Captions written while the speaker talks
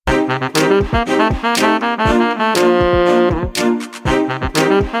Welcome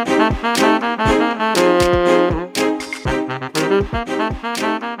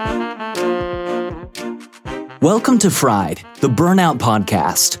to Fried, the Burnout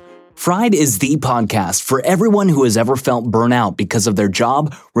Podcast. Fried is the podcast for everyone who has ever felt burnout because of their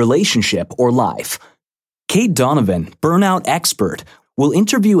job, relationship, or life. Kate Donovan, burnout expert, will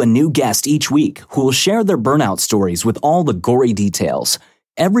interview a new guest each week who will share their burnout stories with all the gory details.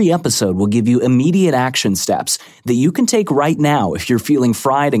 Every episode will give you immediate action steps that you can take right now if you're feeling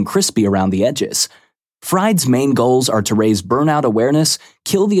fried and crispy around the edges. Fried's main goals are to raise burnout awareness,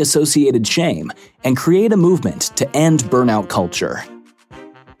 kill the associated shame, and create a movement to end burnout culture.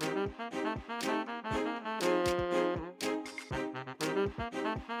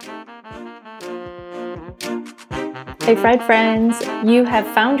 Hey Fried friends, you have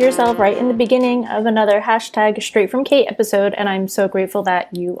found yourself right in the beginning of another hashtag Straight from Kate episode, and I'm so grateful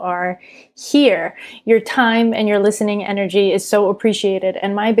that you are here. Your time and your listening energy is so appreciated,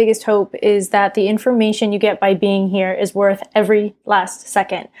 and my biggest hope is that the information you get by being here is worth every last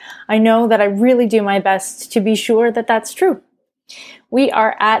second. I know that I really do my best to be sure that that's true. We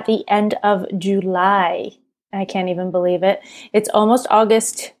are at the end of July. I can't even believe it. It's almost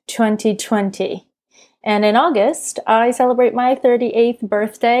August 2020. And in August, I celebrate my 38th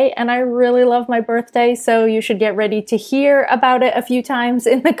birthday, and I really love my birthday, so you should get ready to hear about it a few times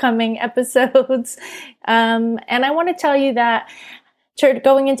in the coming episodes. And I want to tell you that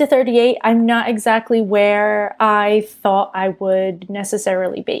going into 38, I'm not exactly where I thought I would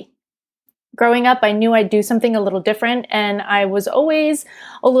necessarily be. Growing up, I knew I'd do something a little different, and I was always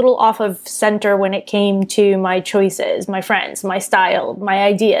a little off of center when it came to my choices, my friends, my style, my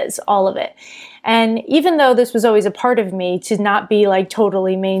ideas, all of it. And even though this was always a part of me to not be like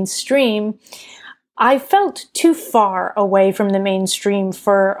totally mainstream, I felt too far away from the mainstream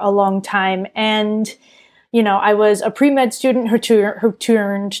for a long time. And you know, I was a pre-med student who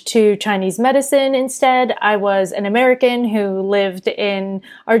turned to Chinese medicine instead. I was an American who lived in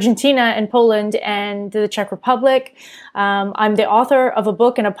Argentina and Poland and the Czech Republic. I'm the author of a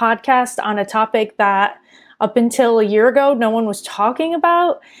book and a podcast on a topic that up until a year ago, no one was talking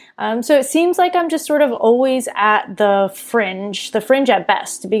about. So it seems like I'm just sort of always at the fringe at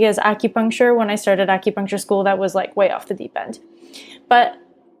best, because acupuncture, when I started acupuncture school, that was like way off the deep end. But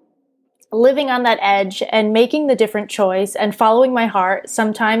living on that edge and making the different choice and following my heart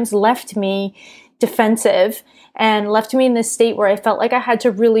sometimes left me defensive and left me in this state where I felt like I had to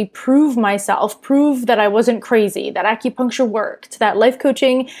really prove myself, prove that I wasn't crazy, that acupuncture worked, that life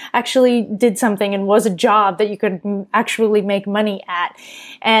coaching actually did something and was a job that you could actually make money at,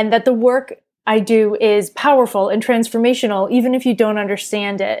 and that the work I do is powerful and transformational, even if you don't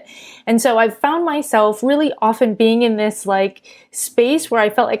understand it. And so I've found myself really often being in this like space where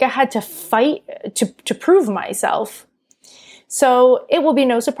I felt like I had to fight to prove myself. So it will be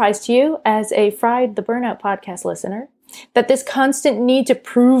no surprise to you as a Fried the Burnout podcast listener that this constant need to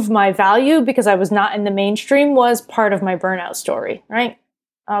prove my value because I was not in the mainstream was part of my burnout story, right?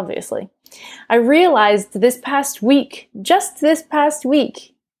 Obviously. I realized just this past week,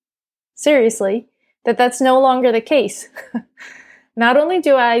 seriously, that's no longer the case. Not only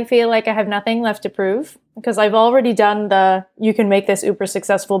do I feel like I have nothing left to prove, because I've already done the you can make this uber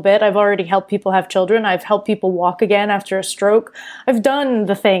successful bit. I've already helped people have children. I've helped people walk again after a stroke. I've done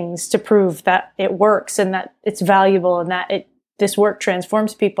the things to prove that it works and that it's valuable and that this work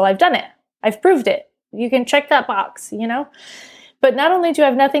transforms people. I've done it. I've proved it. You can check that box, you know? But not only do I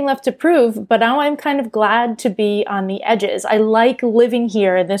have nothing left to prove, but now I'm kind of glad to be on the edges. I like living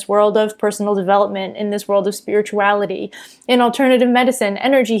here in this world of personal development, in this world of spirituality, in alternative medicine,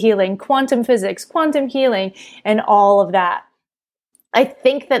 energy healing, quantum physics, quantum healing, and all of that. I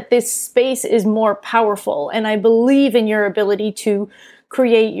think that this space is more powerful, and I believe in your ability to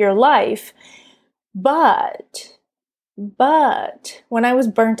create your life. But when I was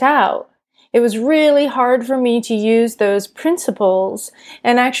burnt out, it was really hard for me to use those principles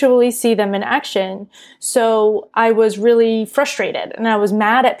and actually see them in action. So I was really frustrated, and I was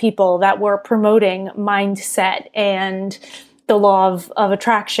mad at people that were promoting mindset and the law of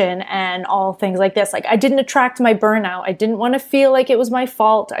attraction and all things like this. Like, I didn't attract my burnout. I didn't want to feel like it was my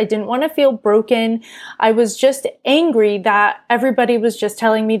fault. I didn't want to feel broken. I was just angry that everybody was just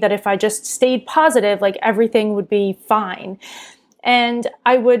telling me that if I just stayed positive, like everything would be fine. And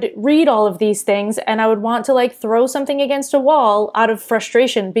I would read all of these things and I would want to like throw something against a wall out of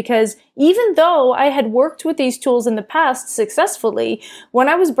frustration, because even though I had worked with these tools in the past successfully, when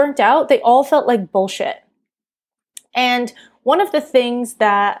I was burnt out, they all felt like bullshit. And one of the things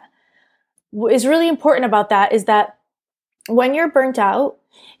that is really important about that is that when you're burnt out,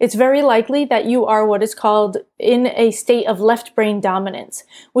 it's very likely that you are what is called in a state of left brain dominance,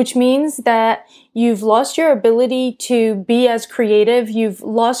 which means that you've lost your ability to be as creative. You've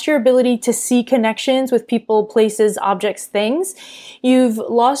lost your ability to see connections with people, places, objects, things. You've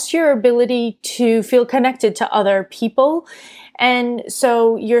lost your ability to feel connected to other people. And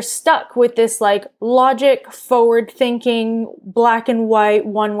so you're stuck with this like logic, forward thinking, black and white,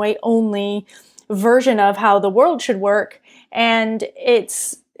 one way only version of how the world should work. And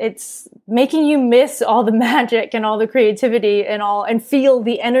it's making you miss all the magic and all the creativity and feel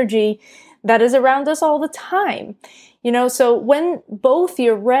the energy that is around us all the time. So when both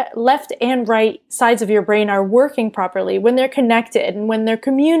your left and right sides of your brain are working properly, when they're connected and when they're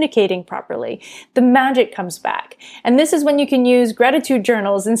communicating properly, the magic comes back. And this is when you can use gratitude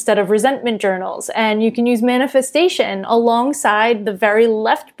journals instead of resentment journals. And you can use manifestation alongside the very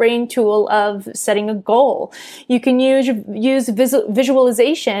left brain tool of setting a goal. You can use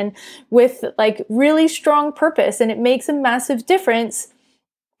visualization with like really strong purpose, and it makes a massive difference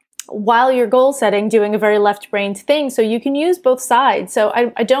while you're goal setting, doing a very left brain thing. So you can use both sides. So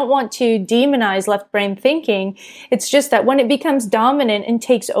I don't want to demonize left brain thinking. It's just that when it becomes dominant and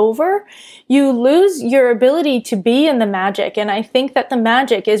takes over, you lose your ability to be in the magic. And I think that the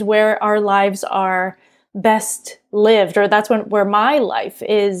magic is where our lives are best lived, or that's where my life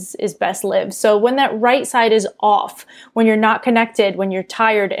is best lived. So when that right side is off, when you're not connected, when you're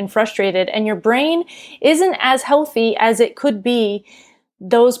tired and frustrated, and your brain isn't as healthy as it could be,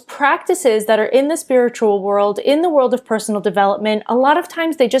 those practices that are in the spiritual world, in the world of personal development, a lot of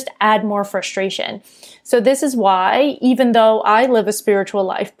times they just add more frustration. So this is why, even though I live a spiritual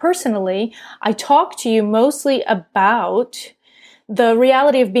life personally, I talk to you mostly about the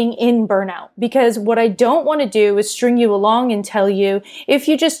reality of being in burnout, because what I don't want to do is string you along and tell you, if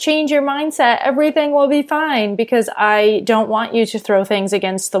you just change your mindset, everything will be fine, because I don't want you to throw things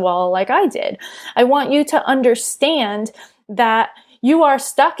against the wall like I did. I want you to understand that you are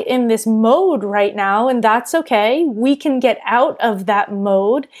stuck in this mode right now, and that's okay. We can get out of that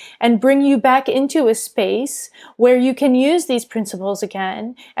mode and bring you back into a space where you can use these principles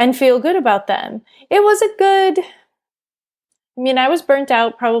again and feel good about them. I was burnt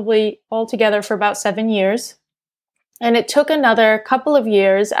out probably altogether for about 7 years. And it took another couple of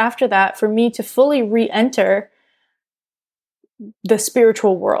years after that for me to fully re-enter the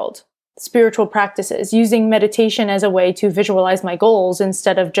spiritual world. Spiritual practices, using meditation as a way to visualize my goals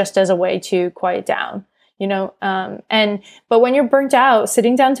instead of just as a way to quiet down, but when you're burnt out,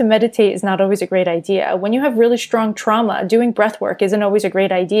 sitting down to meditate is not always a great idea. When you have really strong trauma, doing breath work isn't always a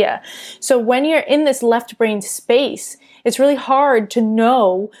great idea. So when you're in this left brain space, it's really hard to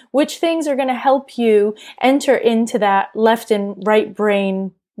know which things are going to help you enter into that left and right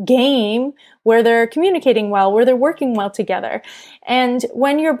brain game where they're communicating well, where they're working well together. And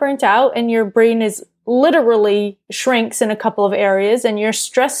when you're burnt out and your brain is literally shrinks in a couple of areas and your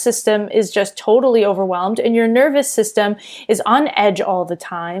stress system is just totally overwhelmed and your nervous system is on edge all the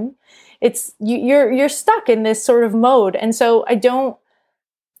time, you're stuck in this sort of mode. And so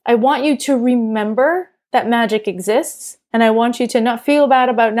I want you to remember that magic exists, and I want you to not feel bad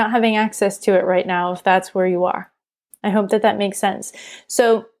about not having access to it right now if that's where you are. I hope that makes sense.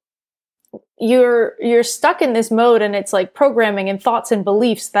 So you're stuck in this mode, and it's like programming and thoughts and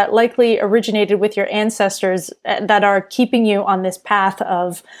beliefs that likely originated with your ancestors that are keeping you on this path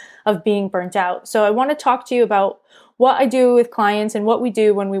of being burnt out. So I want to talk to you about what I do with clients and what we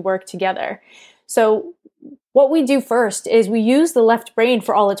do when we work together. So what we do first is we use the left brain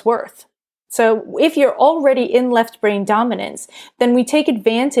for all it's worth. So if you're already in left brain dominance, then we take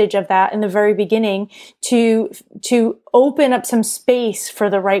advantage of that in the very beginning to open up some space for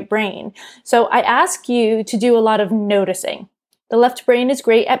the right brain. So I ask you to do a lot of noticing. The left brain is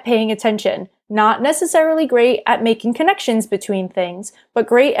great at paying attention, not necessarily great at making connections between things, but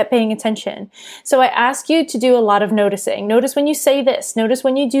great at paying attention. So I ask you to do a lot of noticing. Notice when you say this, notice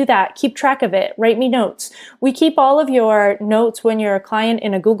when you do that, keep track of it, write me notes. We keep all of your notes when you're a client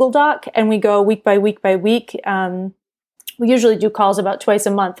in a Google Doc, and we go week by week by week. We usually do calls about twice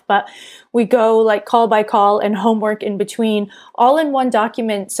a month, but we go like call by call and homework in between, all in one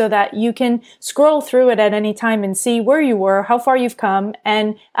document, so that you can scroll through it at any time and see where you were, how far you've come.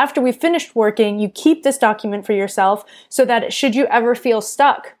 And after we've finished working, you keep this document for yourself so that should you ever feel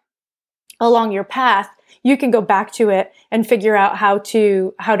stuck along your path, you can go back to it and figure out how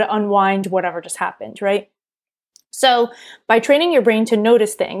to unwind whatever just happened, right? So by training your brain to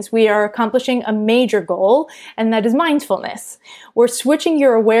notice things, we are accomplishing a major goal, and that is mindfulness. We're switching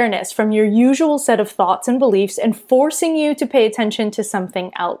your awareness from your usual set of thoughts and beliefs and forcing you to pay attention to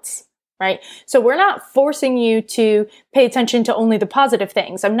something else. right? So we're not forcing you to pay attention to only the positive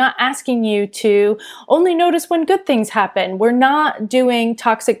things. I'm not asking you to only notice when good things happen. We're not doing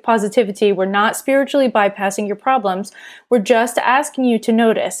toxic positivity. We're not spiritually bypassing your problems. We're just asking you to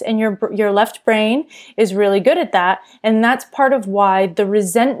notice. And your left brain is really good at that. And that's part of why the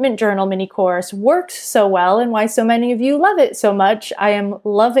Resentment Journal mini course works so well and why so many of you love it so much. I am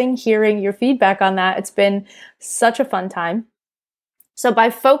loving hearing your feedback on that. It's been such a fun time. So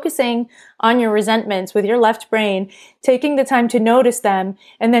by focusing on your resentments with your left brain, taking the time to notice them,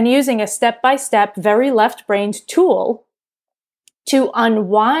 and then using a step-by-step, very left-brained tool to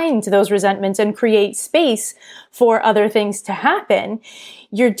unwind those resentments and create space for other things to happen,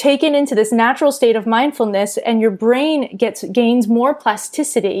 you're taken into this natural state of mindfulness and your brain gains more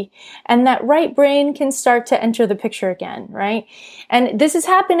plasticity, and that right brain can start to enter the picture again, right? And this is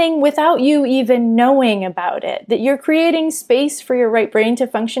happening without you even knowing about it, that you're creating space for your right brain to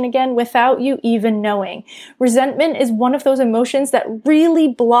function again without you even knowing. Resentment is one of those emotions that really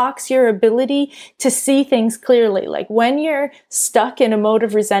blocks your ability to see things clearly. Like when you're stuck in a mode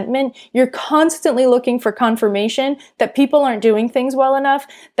of resentment, you're constantly looking for confirmation that people aren't doing things well enough,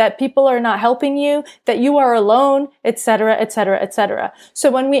 that people are not helping you, that you are alone, etc., etc., etc.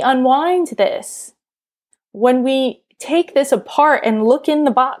 So when we unwind this, when we take this apart and look in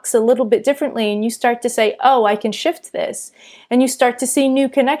the box a little bit differently, and you start to say, oh, I can shift this, and you start to see new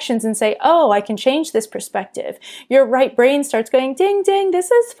connections and say, oh, I can change this perspective. Your right brain starts going, ding, ding, this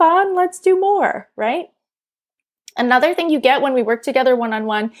is fun, let's do more, right? Another thing you get when we work together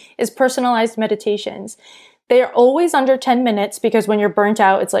one-on-one is personalized meditations. They are always under 10 minutes because when you're burnt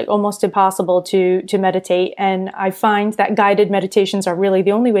out, it's like almost impossible to meditate. And I find that guided meditations are really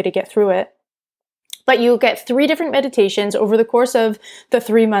the only way to get through it. But you'll get 3 different meditations over the course of the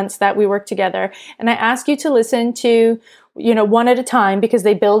 3 months that we work together. And I ask you to listen to, one at a time because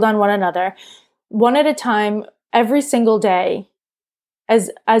they build on one another, one at a time every single day.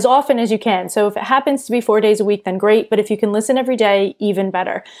 As often as you can. So if it happens to be 4 days a week, then great. But if you can listen every day, even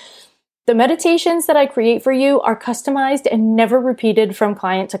better. The meditations that I create for you are customized and never repeated from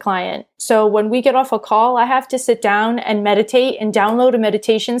client to client. So when we get off a call, I have to sit down and meditate and download a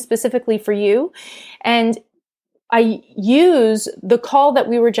meditation specifically for you. And I use the call that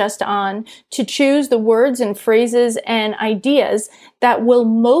we were just on to choose the words and phrases and ideas that will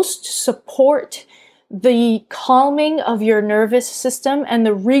most support the calming of your nervous system and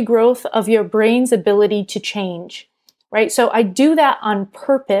the regrowth of your brain's ability to change, right? So I do that on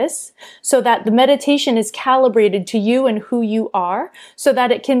purpose so that the meditation is calibrated to you and who you are so that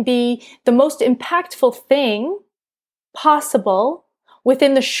it can be the most impactful thing possible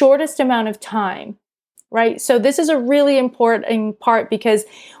within the shortest amount of time, right? So this is a really important part because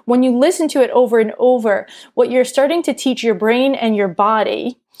when you listen to it over and over, what you're starting to teach your brain and your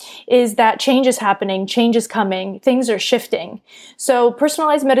body is that change is happening, change is coming, things are shifting. So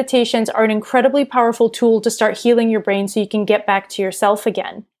personalized meditations are an incredibly powerful tool to start healing your brain so you can get back to yourself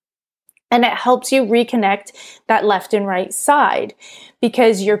again. And it helps you reconnect that left and right side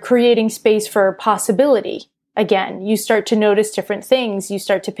because you're creating space for possibility. Again, you start to notice different things. You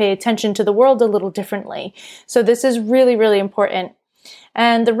start to pay attention to the world a little differently. So this is really, really important.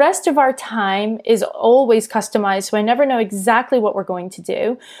 And the rest of our time is always customized, so I never know exactly what we're going to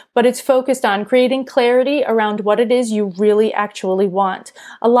do, but it's focused on creating clarity around what it is you really actually want.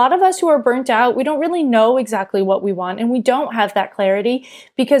 A lot of us who are burnt out, we don't really know exactly what we want, and we don't have that clarity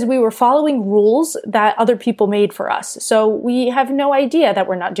because we were following rules that other people made for us. So we have no idea that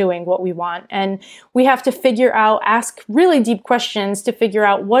we're not doing what we want, and we have to ask really deep questions to figure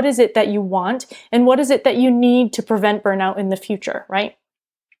out what is it that you want and what is it that you need to prevent burnout in the future, right?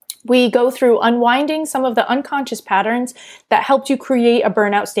 We go through unwinding some of the unconscious patterns that helped you create a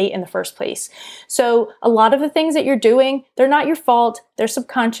burnout state in the first place. So a lot of the things that you're doing, they're not your fault. They're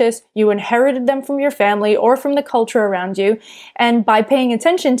subconscious. You inherited them from your family or from the culture around you. And by paying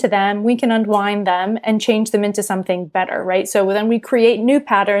attention to them, we can unwind them and change them into something better, right? So then we create new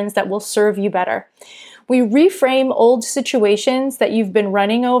patterns that will serve you better. We reframe old situations that you've been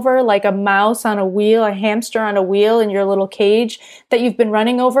running over, like a mouse on a wheel, a hamster on a wheel in your little cage that you've been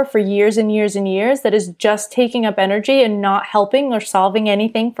running over for years and years and years, that is just taking up energy and not helping or solving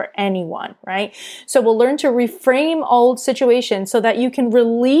anything for anyone, right? So we'll learn to reframe old situations so that you can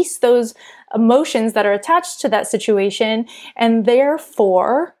release those emotions that are attached to that situation and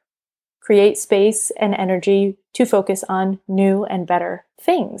therefore create space and energy to focus on new and better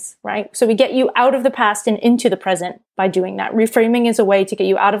things, right? So we get you out of the past and into the present by doing that. Reframing is a way to get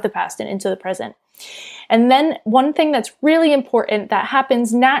you out of the past and into the present. And then one thing that's really important that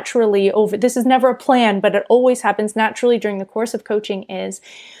happens naturally this is never a plan, but it always happens naturally during the course of coaching is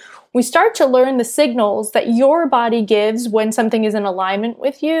we start to learn the signals that your body gives when something is in alignment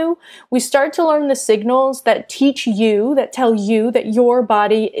with you. We start to learn the signals that teach you, that tell you that your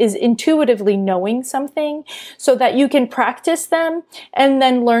body is intuitively knowing something, so that you can practice them and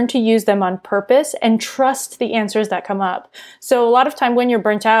then learn to use them on purpose and trust the answers that come up. So a lot of time when you're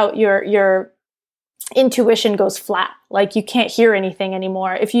burnt out, your intuition goes flat. Like you can't hear anything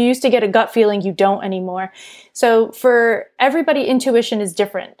anymore. If you used to get a gut feeling, you don't anymore. So for everybody, intuition is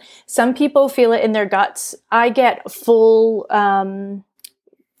different. Some people feel it in their guts. I get full, I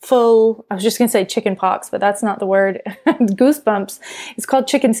was just going to say chicken pox, but that's not the word. Goosebumps. It's called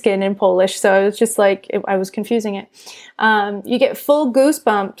chicken skin in Polish. So I was just like, I was confusing it. You get full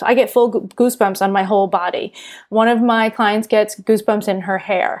goosebumps. I get full goosebumps on my whole body. One of my clients gets goosebumps in her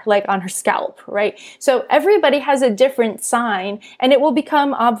hair, like on her scalp, right? So everybody has a different sign, and it will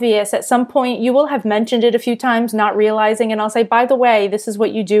become obvious at some point. You will have mentioned it a few times, not realizing, and I'll say, by the way, this is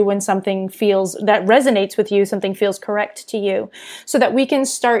what you do when something feels that resonates with you, something feels correct to you, so that we can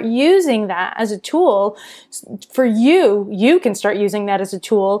start using that as a tool for you. You can start using that as a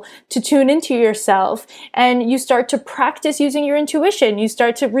tool to tune into yourself, and you start to practice using your intuition. You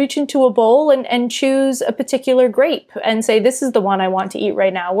start to reach into a bowl and choose a particular grape and say, this is the one I want to eat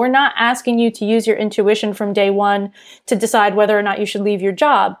right now. We're not asking you to use your intuition from day one to decide whether or not you should leave your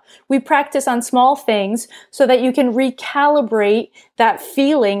job. We practice on small things so that you can recalibrate that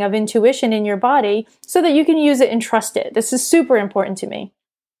feeling of intuition in your body so that you can use it and trust it. This is super important to me.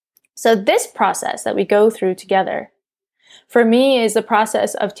 So this process that we go through together, for me, is the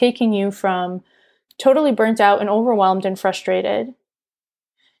process of taking you from totally burnt out and overwhelmed and frustrated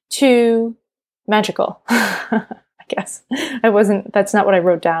to magical. I guess that's not what I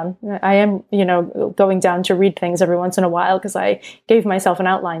wrote down. I am, going down to read things every once in a while because I gave myself an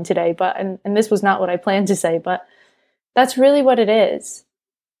outline today, and this was not what I planned to say, but that's really what it is.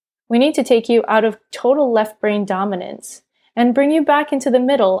 We need to take you out of total left brain dominance and bring you back into the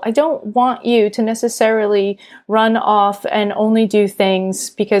middle. I don't want you to necessarily run off and only do things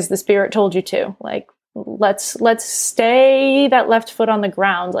because the spirit told you to. Like, let's stay that left foot on the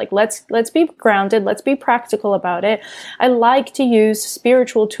ground. Like, let's be grounded. Let's be practical about it. I like to use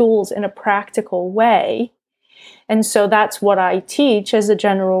spiritual tools in a practical way. And so that's what I teach as a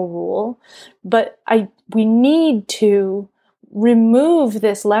general rule. But we need to remove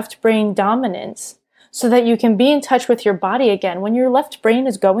this left brain dominance so that you can be in touch with your body again. When your left brain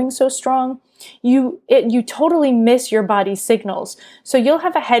is going so strong, you totally miss your body's signals. So you'll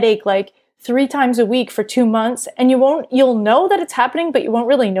have a headache like 3 times a week for 2 months, and you'll know that it's happening, but you won't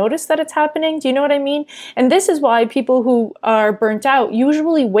really notice that it's happening. Do you know what I mean? And this is why people who are burnt out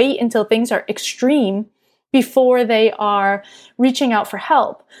usually wait until things are extreme before they are reaching out for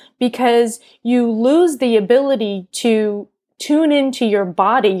help, because you lose the ability to tune into your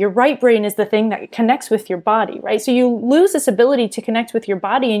body. Your right brain is the thing that connects with your body, right? So you lose this ability to connect with your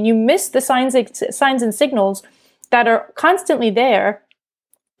body, and you miss the signs and signals that are constantly there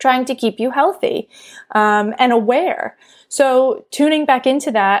trying to keep you healthy and aware. So tuning back into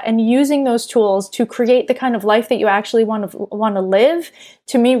that and using those tools to create the kind of life that you actually want to live,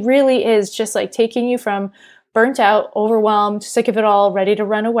 to me, really is just like taking you from burnt out, overwhelmed, sick of it all, ready to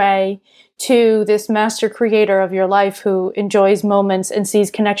run away, to this master creator of your life who enjoys moments and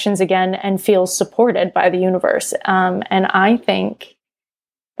sees connections again and feels supported by the universe. And I think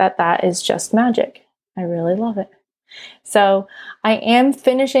that is just magic. I really love it. So I am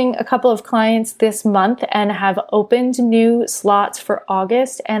finishing a couple of clients this month and have opened new slots for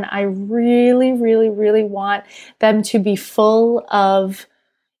August. And I really, really, really want them to be full of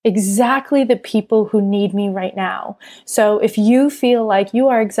exactly the people who need me right now. So if you feel like you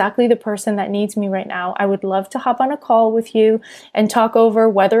are exactly the person that needs me right now, I would love to hop on a call with you and talk over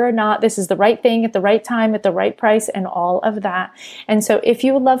whether or not this is the right thing at the right time, at the right price, and all of that. And so if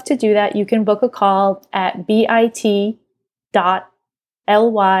you would love to do that, you can book a call at bit.ly/call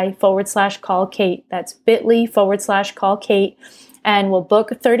Kate. That's bit.ly/call Kate. And we'll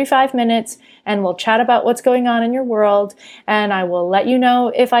book 35 minutes and we'll chat about what's going on in your world. And I will let you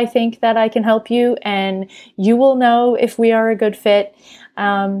know if I think that I can help you, and you will know if we are a good fit.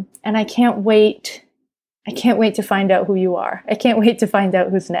 And I can't wait. I can't wait to find out who you are. I can't wait to find out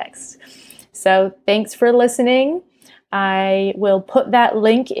who's next. So thanks for listening. I will put that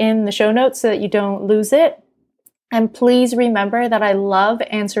link in the show notes so that you don't lose it. And please remember that I love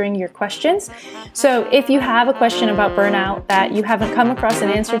answering your questions. So if you have a question about burnout that you haven't come across an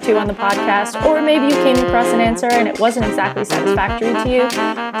answer to on the podcast, or maybe you came across an answer and it wasn't exactly satisfactory to you,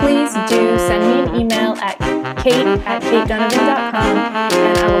 please do send me an email at kate@katedonovan.com,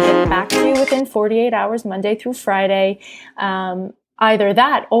 and I will get back to you within 48 hours, Monday through Friday. either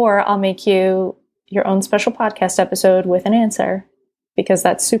that or I'll make you your own special podcast episode with an answer because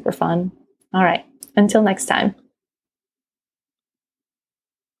that's super fun. All right. Until next time.